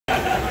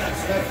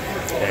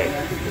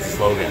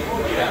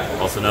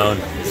also known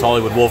as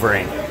Hollywood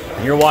Wolverine.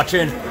 And you're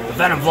watching the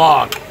Venom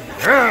Vlog.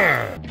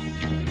 Yeah!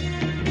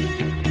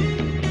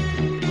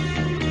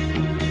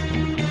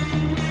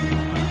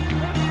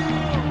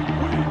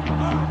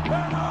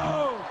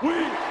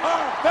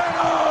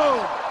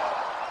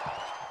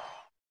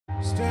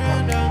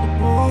 Stand on the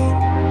moon,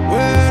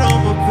 weight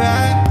on my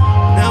back.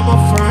 Now my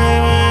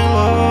frame ain't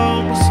low,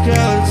 I'm a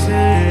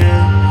skeleton.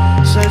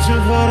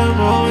 Searching for the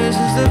moments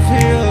just to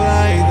feel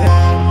like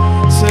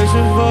that. Searching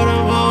for the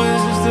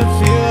moments just to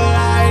feel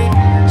like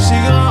she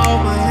gon'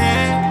 hold my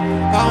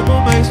hand.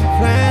 I'ma make some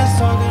plans,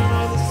 talking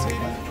all the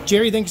city.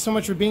 Gerry, thank you so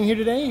much for being here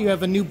today. You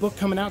have a new book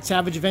coming out,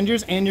 Savage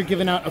Avengers, and you're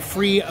giving out a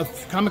free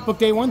Comic Book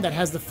Day one that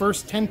has the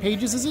first 10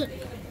 pages, is it?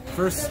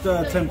 First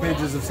 10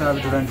 pages of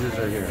Savage Avengers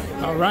are here.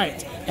 All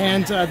right.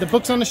 And the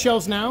book's on the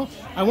shelves now.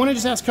 I want to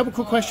just ask a couple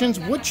quick questions.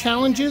 What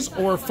challenges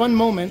or fun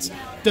moments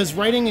does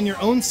writing in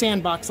your own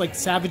sandbox like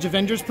Savage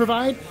Avengers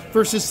provide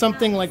versus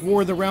something like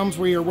War of the Realms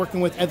where you're working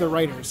with other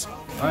writers?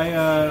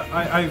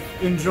 I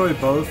enjoy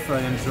both. I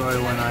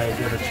enjoy when I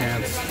get a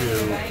chance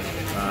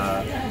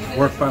to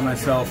work by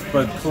myself,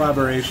 but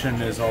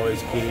collaboration is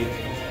always key.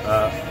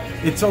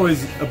 It's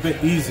always a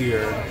bit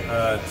easier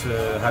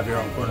to have your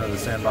own corner of the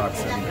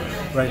sandbox,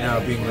 and right now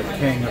being the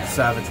king of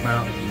Savage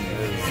Mountain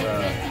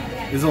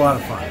is a lot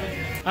of fun.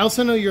 I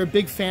also know you're a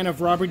big fan of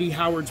Robert E.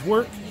 Howard's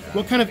work.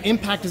 What kind of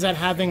impact is that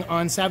having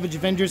on Savage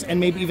Avengers and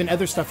maybe even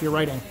other stuff you're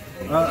writing?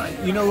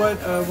 You know what?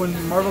 When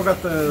Marvel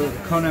got the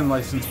Conan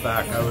license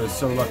back, I was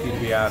so lucky to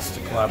be asked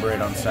to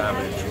collaborate on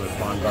Savage with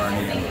Ron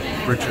Garney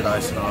and Richard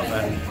Eisenoff,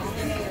 and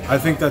I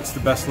think that's the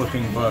best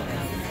looking book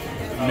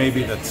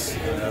maybe that's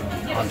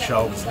on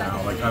shelves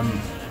now. Like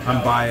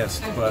I'm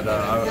biased, but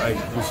I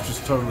was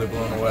just totally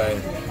blown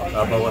away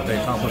by what they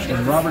accomplished.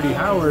 And Robert E.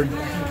 Howard,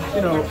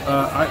 you know,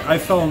 I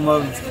fell in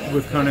love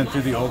with Conan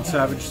through the old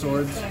Savage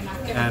Swords,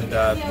 and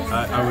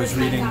I was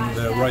reading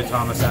the Roy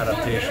Thomas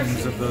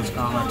adaptations of those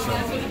comics,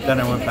 and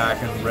then I went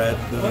back and read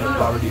the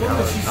Robert E.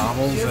 Howard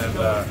novels,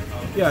 and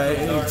yeah,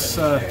 it's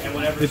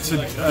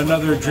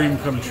another dream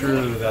come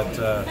true that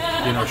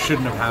you know,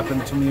 shouldn't have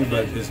happened to me,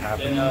 but is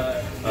happening.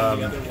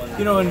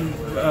 You know, and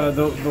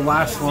the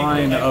last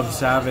line of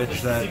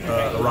Savage that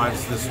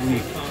arrives this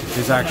week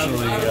is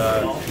actually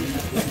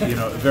you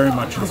know, very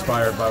much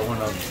inspired by one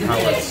of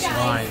Howard's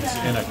lines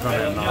in a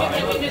Conan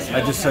novel.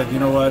 I just said, you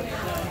know what?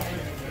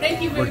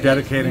 We're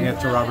dedicating it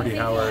to Robert E.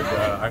 Howard.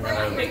 I'm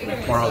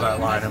going to borrow that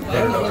line and put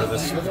it over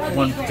this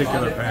one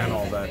particular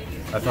panel that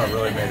I thought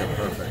really made it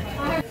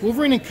perfect.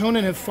 Wolverine and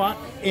Conan have fought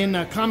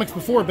in comics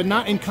before, but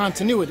not in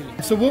continuity.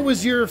 So what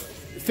was your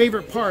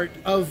favorite part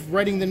of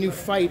writing the new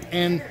fight,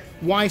 and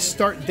why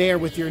start there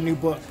with your new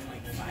book?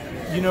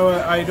 You know,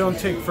 I don't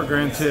take for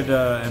granted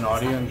an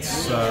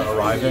audience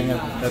arriving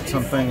at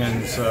something,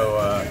 and so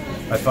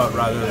I thought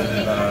rather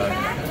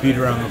than beat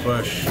around the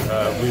bush,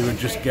 we would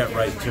just get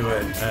right to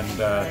it and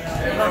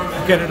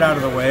get it out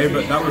of the way.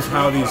 But that was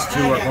how these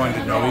two are going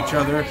to know each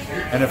other,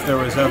 and if there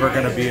was ever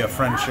going to be a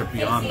friendship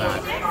beyond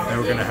that, they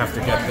were going to have to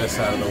get this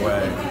out of the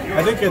way.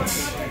 I think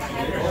it's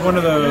one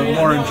of the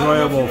more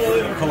enjoyable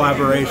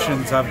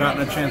collaborations I've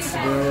gotten a chance to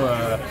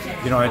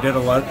do. You know, I did a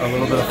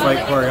little bit of fight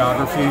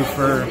choreography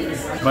for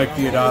Mike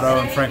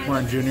Deodato, and Frank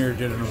Martin Jr.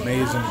 did an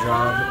amazing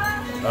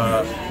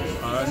job,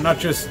 not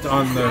just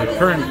on the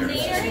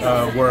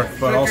current work,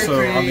 but also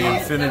on the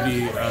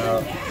Infinity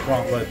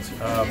Gauntlet,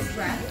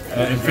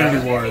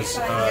 Infinity Wars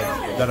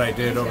that I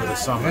did over the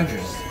summer.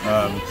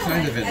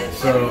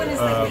 So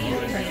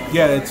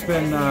yeah, it's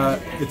been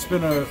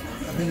a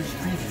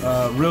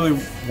really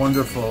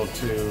wonderful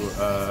to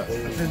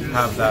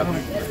have that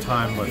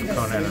time with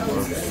Conan and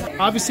Wolverine.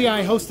 Obviously,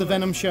 I host the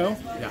Venom show.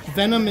 Yeah.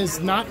 Venom is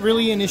not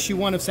really in issue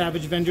 1 of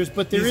Savage Avengers,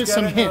 but there is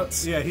some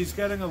hints. Yeah, he's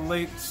getting a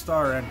late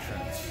star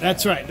entrance.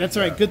 That's right, that's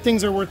right. Good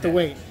things are worth the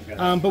wait.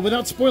 But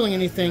without spoiling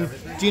anything,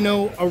 do you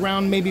know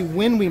around maybe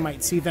when we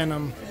might see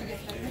Venom?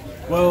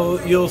 Well,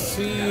 you'll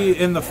see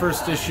in the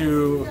first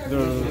issue,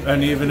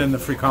 and even in the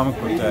Free Comic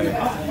Book Day,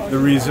 the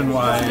reason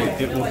why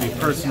it will be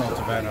personal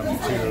to Venom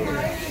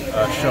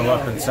to show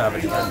up in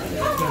Savage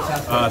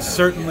Avengers.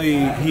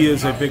 Certainly, he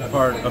is a big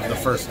part of the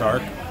first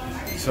arc,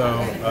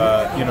 so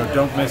you know,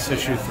 don't miss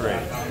issue 3.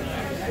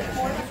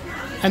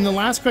 And the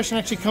last question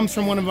actually comes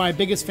from one of my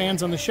biggest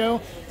fans on the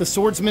show, the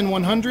Swordsman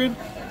 100.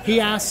 He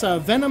asks,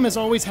 Venom has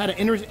always had an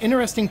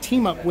interesting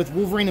team-up with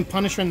Wolverine and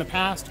Punisher in the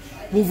past.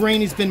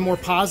 Wolverine has been more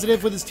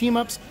positive with his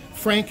team-ups.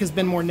 Frank has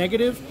been more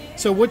negative.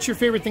 So what's your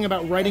favorite thing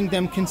about writing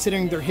them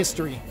considering their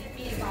history?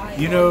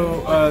 You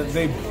know,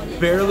 they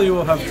barely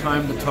will have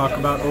time to talk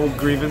about old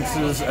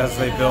grievances as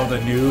they build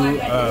a new,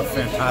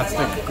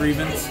 fantastic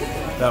grievance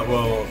that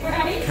will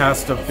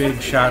cast a big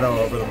shadow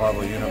over the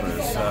Marvel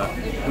Universe.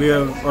 We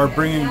are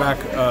bringing back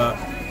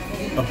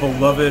a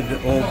beloved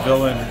old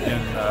villain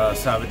in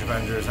Savage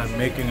Avengers and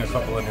making a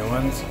couple of new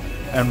ones,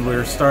 and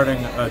we're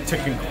starting a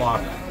ticking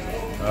clock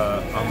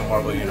on the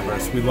Marvel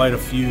Universe. We light a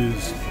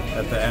fuse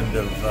at the end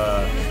of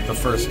the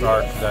first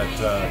arc that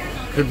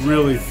could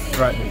really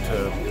threaten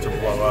to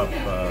blow up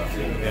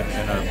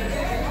in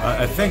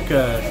I think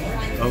a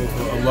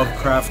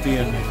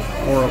Lovecraftian,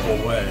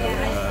 horrible way.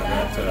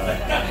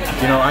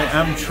 But, you know, I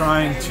am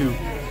trying to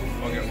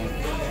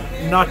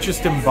not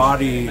just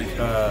embody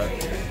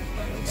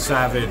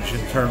Savage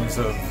in terms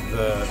of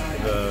the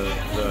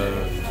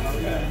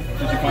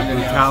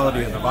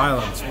brutality and the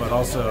violence, but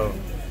also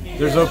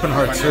there's open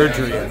heart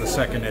surgery in the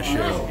second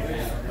issue,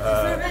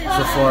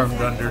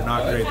 performed under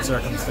not great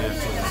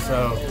circumstances.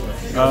 So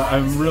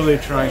I'm really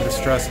trying to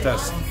stress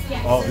test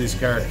all these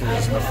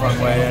characters in a fun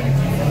way.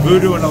 And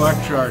Voodoo and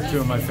Elektra are two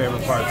of my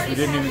favorite parts. We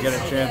didn't even get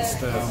a chance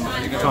to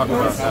talk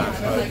about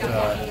that,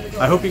 but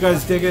I hope you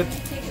guys dig it.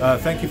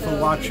 Thank you for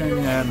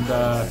watching, and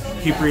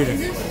keep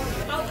reading.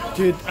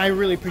 Dude, I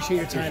really appreciate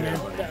your time, man.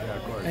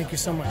 Thank you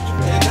so much.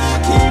 And I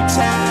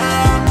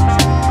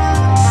keep time.